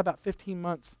church, we had about 15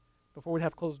 months before we'd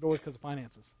have closed doors because of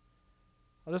finances.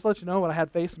 I'll just let you know what I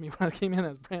had facing me when I came in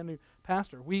as a brand new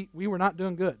pastor. We were not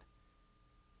doing good.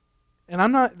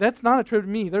 And that's not attributed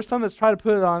to me. There's some that's tried to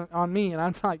put it on me, and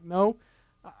I'm like, no,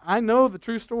 I know the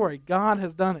true story. God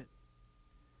has done it.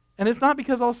 And it's not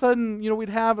because all of a sudden, we'd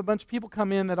have a bunch of people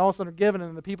come in that all of a sudden are given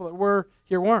and the people that were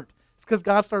here weren't. It's because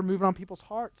God started moving on people's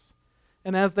hearts.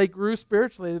 And as they grew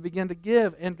spiritually, they began to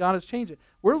give, and God has changed it.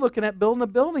 We're looking at building a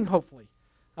building, hopefully.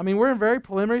 I mean, we're in a very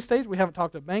preliminary stage. We haven't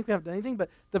talked to a bank. We haven't done anything. But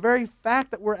the very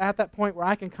fact that we're at that point where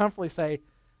I can comfortably say,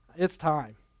 it's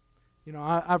time.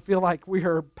 I feel like we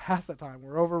are past that time.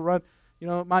 We're overrun.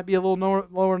 It might be a little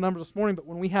lower numbers this morning, but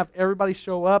when we have everybody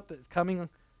show up that's coming,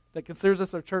 that considers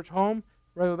this their church home,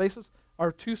 regular basis,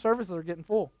 our 2 services are getting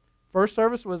full. First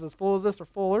service was as full as this or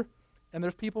fuller, and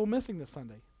there's people missing this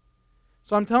Sunday.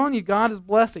 So I'm telling you, God is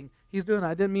blessing. He's doing it.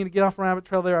 I didn't mean to get off a rabbit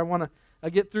trail there. I want to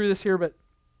get through this here, but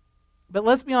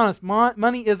let's be honest.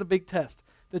 Money is a big test.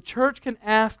 The church can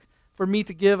ask for me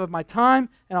to give of my time,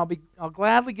 and I'll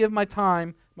gladly give my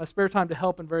time, my spare time, to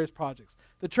help in various projects.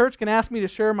 The church can ask me to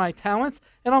share my talents,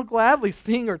 and I'll gladly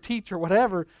sing or teach or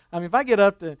whatever. I mean, if I get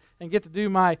up and get to do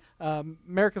my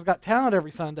America's Got Talent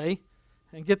every Sunday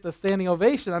and get the standing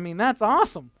ovation, I mean, that's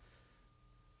awesome.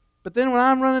 But then when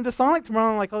I'm running to Sonic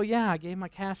tomorrow, I'm like, oh yeah, I gave my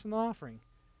cash in the offering.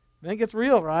 Then it gets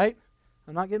real, right?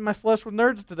 I'm not getting my slush with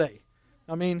nerds today.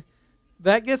 I mean,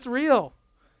 that gets real.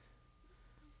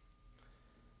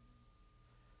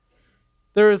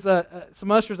 There was some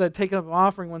ushers that had taken up an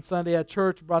offering one Sunday at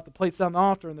church and brought the plates down the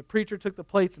altar, and the preacher took the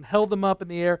plates and held them up in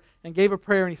the air and gave a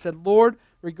prayer, and he said, Lord,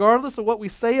 regardless of what we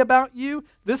say about you,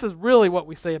 this is really what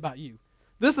we say about you.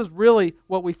 This is really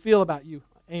what we feel about you.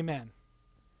 Amen.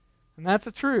 And that's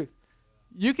the truth.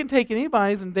 You can take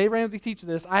anybody's, and Dave Ramsey teaches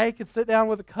this, I could sit down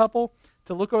with a couple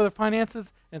to look over their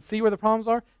finances and see where the problems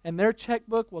are, and their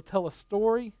checkbook will tell a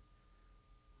story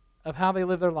of how they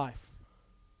live their life.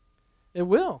 It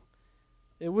will.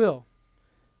 It will.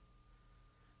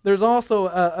 There's also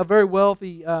a very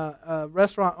wealthy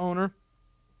restaurant owner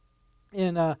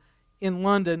in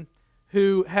London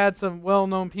who had some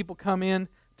well-known people come in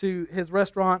to his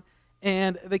restaurant,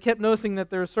 and they kept noticing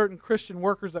that there were certain Christian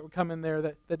workers that would come in there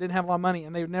that didn't have a lot of money,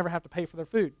 and they would never have to pay for their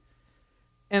food.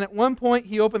 And at one point,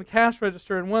 he opened the cash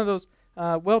register, and one of those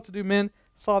well-to-do men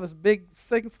saw this big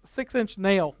 6-inch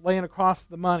nail laying across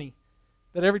the money,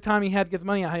 that every time he had to get the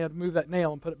money out, he had to move that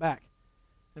nail and put it back.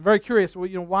 And very curious,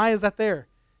 why is that there?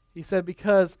 He said,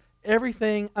 because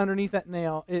everything underneath that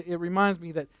nail, it reminds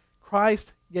me that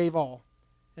Christ gave all,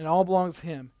 and it all belongs to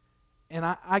him. And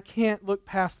I can't look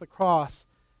past the cross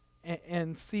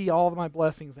and see all of my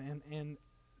blessings and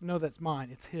know that's mine.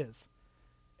 It's his.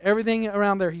 Everything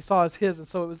around there he saw as his, and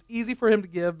so it was easy for him to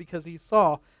give because he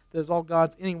saw that it was all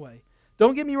God's anyway.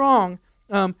 Don't get me wrong.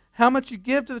 How much you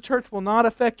give to the church will not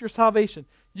affect your salvation.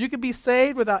 You could be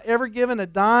saved without ever giving a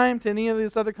dime to any of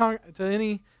these other to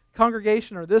any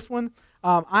congregation or this one.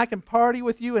 I can party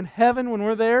with you in heaven when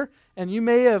we're there, and you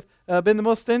may have been the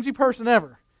most stingy person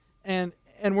ever, and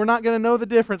we're not going to know the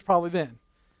difference probably then.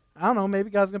 I don't know. Maybe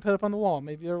God's going to put it up on the wall.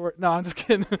 Maybe no, I'm just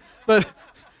kidding. But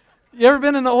you ever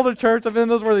been in the older church? I've been in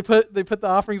those where they put the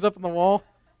offerings up on the wall.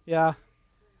 Yeah,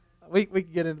 we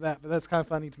could get into that, but that's kind of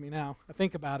funny to me now. I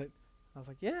think about it. I was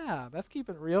like, yeah, that's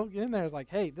keeping it real. Get in there. It's like,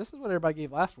 hey, this is what everybody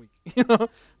gave last week,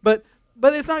 But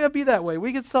it's not going to be that way.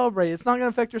 We can celebrate. It's not going to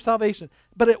affect your salvation,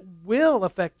 but it will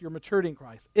affect your maturity in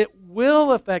Christ. It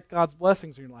will affect God's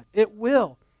blessings in your life. It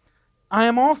will. I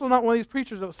am also not one of these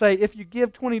preachers that will say, if you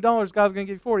give $20, God's going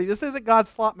to give you $40. This isn't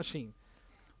God's slot machine.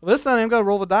 Well, this Sunday I'm going to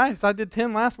roll the dice. I did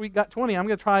 10 last week, got 20. I'm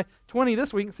going to try 20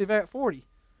 this week and see if I got 40.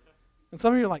 And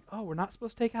some of you are like, oh, we're not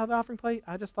supposed to take out the offering plate?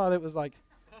 I just thought it was like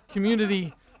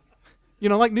community.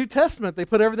 Like New Testament, they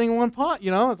put everything in one pot,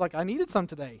 It's like, I needed some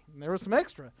today, and there was some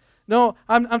extra. No,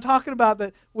 I'm talking about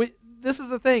that. This is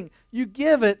the thing. You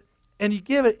give it, and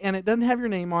it doesn't have your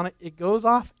name on it. It goes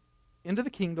off into the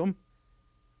kingdom,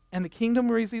 and the kingdom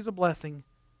receives a blessing.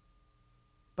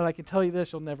 But I can tell you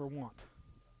this, you'll never want.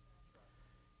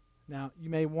 Now, you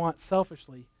may want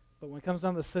selfishly, but when it comes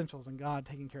down to the essentials and God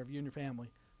taking care of you and your family,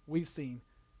 we've seen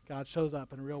God shows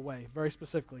up in a real way, very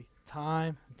specifically,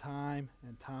 time and time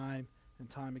and time and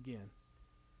time again.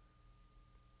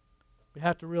 We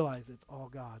have to realize it's all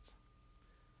God's.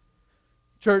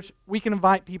 Church, we can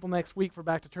invite people next week for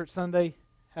Back to Church Sunday,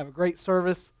 have a great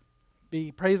service,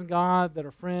 be praising God that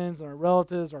our friends and our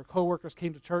relatives, our co-workers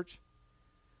came to church.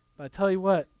 But I tell you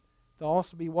what, they'll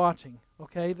also be watching.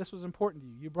 Okay, this was important to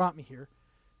you. You brought me here.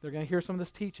 They're going to hear some of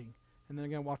this teaching, and they're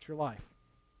going to watch your life.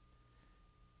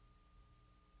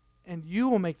 And you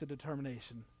will make the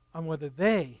determination on whether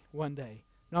they, one day,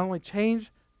 not only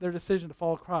change their decision to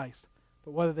follow Christ,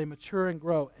 but whether they mature and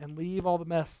grow and leave all the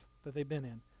mess that they've been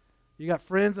in. You got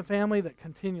friends and family that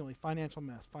continually, financial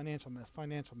mess, financial mess,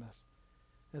 financial mess.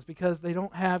 And it's because they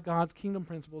don't have God's kingdom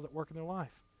principles at work in their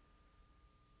life.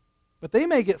 But they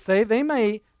may get saved. They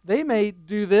may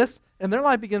do this, and their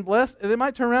life begin blessed, and they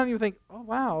might turn around and you think, oh,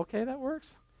 wow, okay, that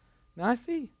works. Now I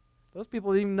see. Those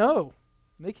people didn't even know.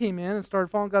 And they came in and started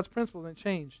following God's principles, and it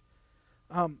changed.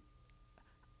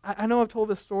 I know I've told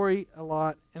this story a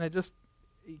lot, and it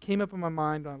came up in my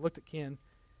mind when I looked at Ken,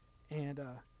 and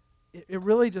it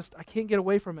really just, I can't get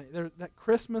away from it. That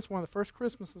Christmas, one of the first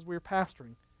Christmases we were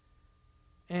pastoring,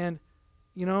 and,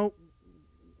 you know,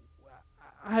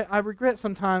 I regret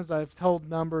sometimes I've told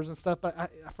numbers and stuff, but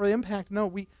for the impact,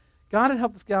 no, God had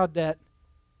helped us get out of debt,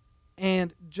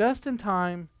 and just in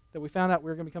time that we found out we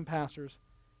were going to become pastors,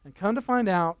 and come to find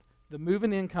out, the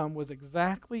move-in income was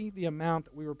exactly the amount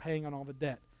that we were paying on all the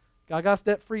debt. God got us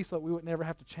debt-free so that we would never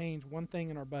have to change one thing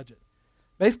in our budget.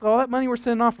 Basically, all that money we're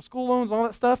sending off for school loans, all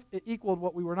that stuff, it equaled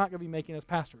what we were not going to be making as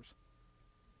pastors.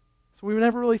 So we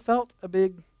never really felt a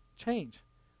big change.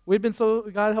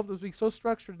 God helped us be so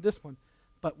structured and disciplined.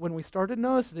 But when we started to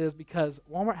notice it is because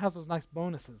Walmart has those nice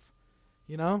bonuses.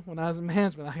 You know, when I was in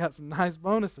management, I got some nice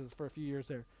bonuses for a few years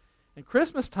there. And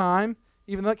Christmas time,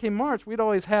 even though it came March, we'd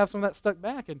always have some of that stuck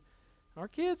back. And our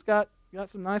kids got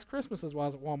some nice Christmases while I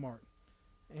was at Walmart.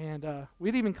 And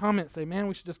we'd even comment and say, man,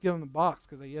 we should just give them the box,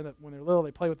 because they end up, when they're little,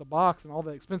 they play with the box and all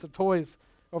the expensive toys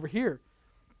over here.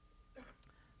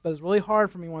 But it's really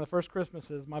hard for me. One of the first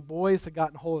Christmases, my boys had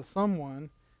gotten hold of someone,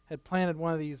 had planted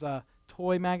one of these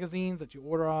toy magazines that you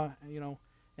order on, you know,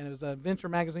 and it was an adventure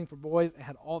magazine for boys. It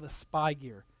had all this spy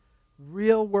gear,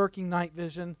 real working night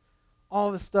vision, all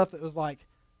this stuff that was like,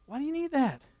 why do you need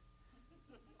that?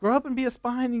 Grow up and be a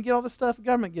spy and you get all the stuff the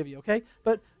government give you, okay?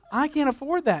 But I can't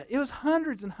afford that. It was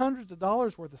hundreds and hundreds of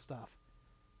dollars worth of stuff.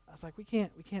 I was like, we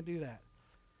can't do that.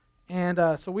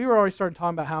 And so we were already starting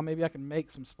talking about how maybe I can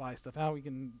make some spy stuff, how we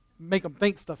can make them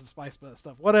think stuff is spy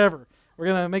stuff, whatever. We're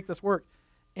going to make this work.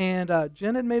 And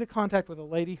Jen had made a contact with a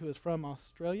lady who is from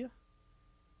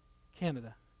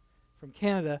from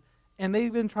Canada, and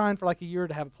they've been trying for like a year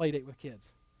to have a play date with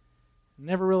kids.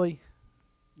 Never really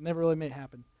made it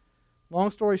happen.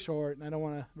 Long story short, and I don't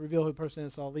want to reveal who the person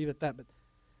is, so I'll leave it at that, but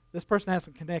this person has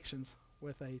some connections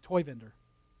with a toy vendor.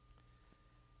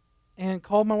 And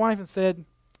called my wife and said,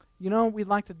 you know, we'd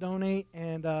like to donate,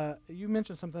 and you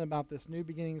mentioned something about this New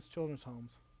Beginnings Children's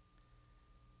Homes.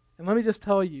 And let me just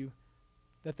tell you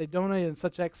that they donated in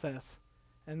such excess.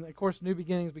 And, of course, New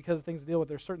Beginnings, because of things to deal with,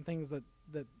 there's certain things that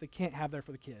they can't have there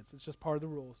for the kids. It's just part of the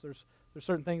rules. There's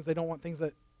certain things they don't want, things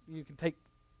that you can take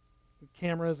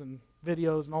cameras and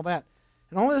videos and all that.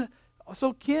 And all that.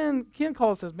 So Ken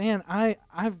calls and says, man,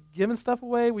 I've given stuff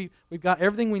away. We've got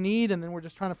everything we need, and then we're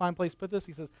just trying to find a place to put this.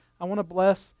 He says, I want to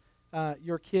bless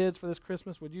your kids for this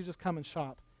Christmas. Would you just come and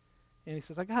shop? And he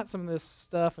says, I got some of this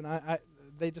stuff, and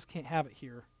they just can't have it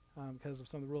here because of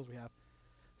some of the rules we have.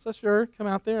 So sure, come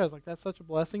out there. I was like, that's such a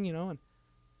blessing, you know,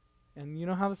 and you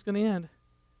know how this is going to end.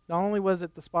 Not only was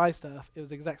it the spy stuff, it was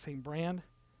the exact same brand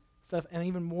stuff, and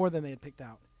even more than they had picked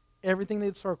out. Everything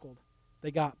they'd circled, they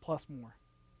got plus more.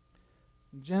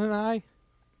 And Jen and I,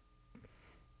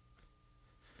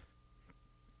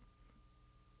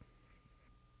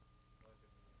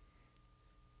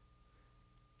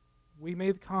 we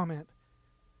made the comment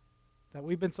that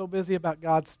we've been so busy about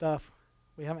God's stuff,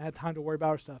 we haven't had time to worry about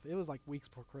our stuff. It was like weeks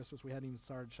before Christmas. We hadn't even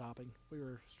started shopping. We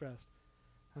were stressed.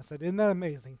 I said, isn't that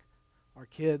amazing? Our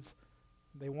kids,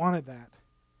 they wanted that.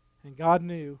 And God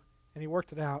knew, and he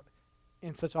worked it out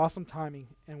in such awesome timing.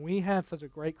 And we had such a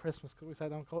great Christmas because we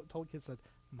told kids,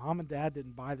 Mom and Dad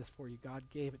didn't buy this for you. God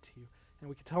gave it to you. And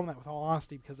we could tell them that with all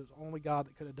honesty because it was only God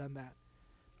that could have done that.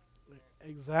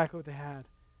 Exactly what they had.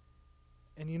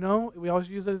 And you know, we always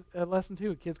use a lesson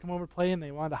too. Kids come over to play and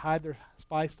they wanted to hide their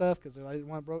spy stuff because they didn't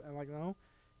want it broke. I'm like, no,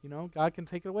 you know, God can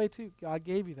take it away too. God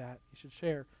gave you that. You should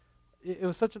share. It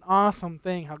was such an awesome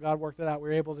thing how God worked it out. We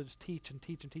were able to just teach and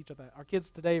teach and teach of that. Our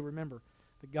kids today remember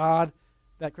that God,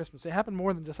 that Christmas, it happened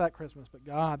more than just that Christmas, but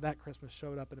God, that Christmas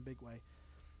showed up in a big way.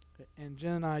 And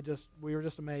Jen and I we were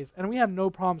just amazed. And we have no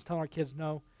problems telling our kids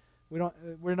no.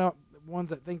 We're not ones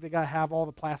that think they got to have all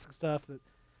the plastic stuff that,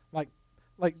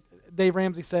 like Dave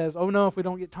Ramsey says, oh no, if we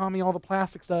don't get Tommy all the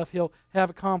plastic stuff, he'll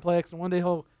have a complex, and one day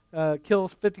he'll kill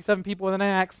 57 people with an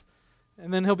axe,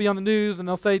 and then he'll be on the news, and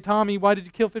they'll say, Tommy, why did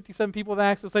you kill 57 people with an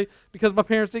axe? He'll say, because my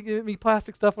parents didn't give me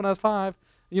plastic stuff when I was 5.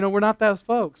 You know, we're not those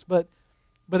folks, but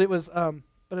it was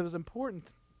important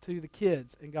to the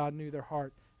kids, and God knew their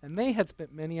heart. And they had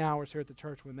spent many hours here at the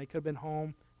church when they could have been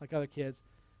home like other kids.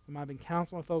 We might have been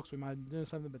counseling folks, we might have been doing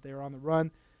something, but they were on the run.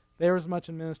 They were as much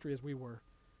in ministry as we were.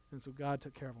 And so God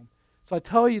took care of them. So I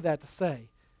tell you that to say,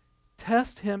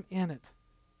 test him in it.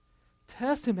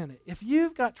 Test him in it. If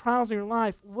you've got trials in your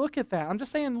life, look at that. I'm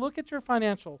just saying, look at your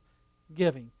financial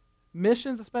giving.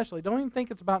 Missions especially. Don't even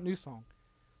think it's about New Song.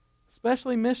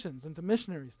 Especially missions and to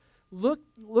missionaries.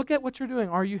 Look at what you're doing.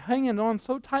 Are you hanging on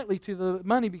so tightly to the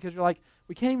money because you're like,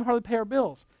 we can't even hardly pay our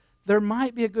bills? There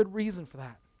might be a good reason for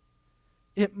that.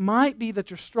 It might be that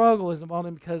your struggle is involved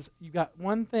in because you got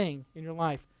one thing in your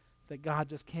life that God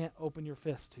just can't open your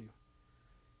fist to.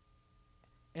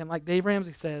 And like Dave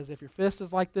Ramsey says, if your fist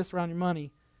is like this around your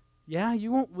money, yeah,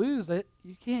 you won't lose it.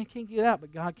 You can't get it out,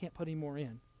 but God can't put any more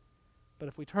in. But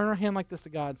if we turn our hand like this to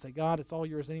God and say, God, it's all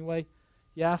yours anyway,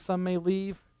 yeah, some may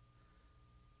leave,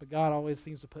 but God always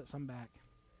seems to put some back.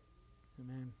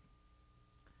 Amen.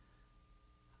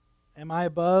 Am I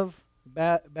above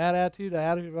bad attitude,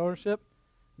 attitude of ownership?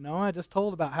 No, I just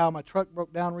told about how my truck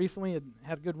broke down recently and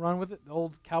had a good run with it, the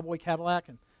old cowboy Cadillac.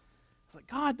 And I was like,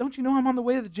 God, don't you know I'm on the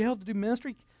way to the jail to do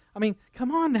ministry? I mean,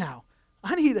 come on now.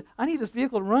 I need this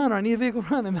vehicle to run, or I need a vehicle to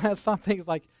run. And I stopped thinking, it's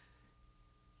like,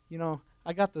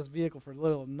 I got this vehicle for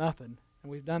little or nothing.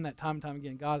 And we've done that time and time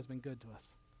again. God has been good to us.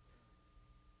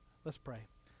 Let's pray.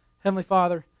 Heavenly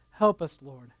Father, help us,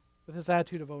 Lord, with this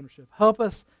attitude of ownership. Help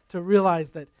us to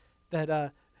realize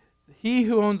that he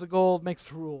who owns the gold makes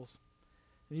the rules.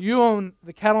 You own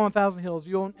the cattle on 1,000 hills.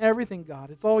 You own everything,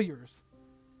 God. It's all yours.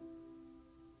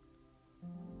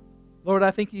 Lord,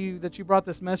 I thank you that you brought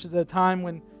this message at a time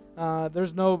when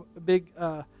there's no big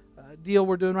deal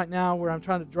we're doing right now where I'm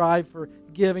trying to drive for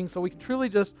giving, so we can truly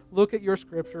just look at your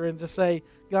scripture and just say,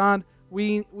 God,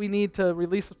 we need to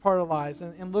release this part of our lives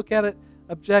and look at it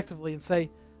objectively and say,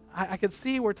 I could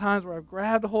see where times where I've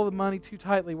grabbed a hold of the money too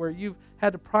tightly, where you've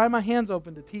had to pry my hands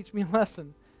open to teach me a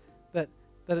lesson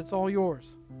that it's all yours.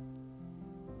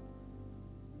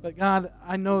 But God,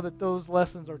 I know that those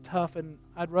lessons are tough, and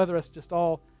I'd rather us just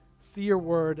all see your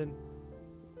word and,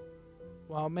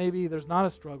 while maybe there's not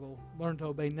a struggle, learn to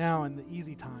obey now in the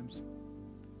easy times.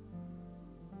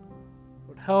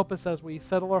 Lord, help us as we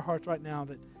settle our hearts right now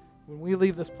that when we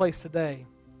leave this place today,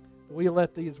 we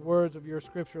let these words of your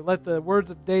scripture, let the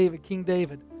words of David, King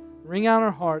David, ring out in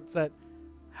our hearts that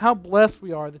how blessed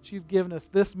we are that you've given us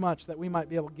this much that we might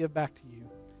be able to give back to you.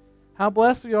 How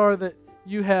blessed we are that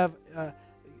you have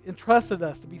entrusted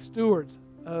us to be stewards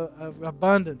of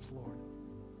abundance, Lord.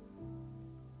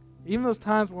 Even those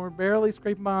times when we're barely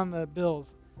scraping by on the bills,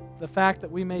 the fact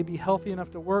that we may be healthy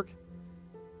enough to work,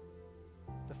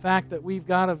 the fact that we've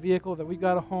got a vehicle, that we've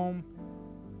got a home,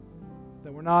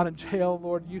 that we're not in jail,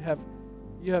 Lord, you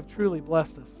have truly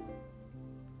blessed us.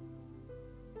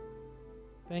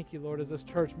 Thank you, Lord, as this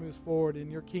church moves forward in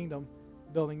your kingdom,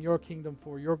 building your kingdom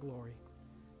for your glory.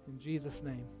 In Jesus'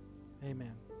 name,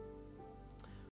 amen.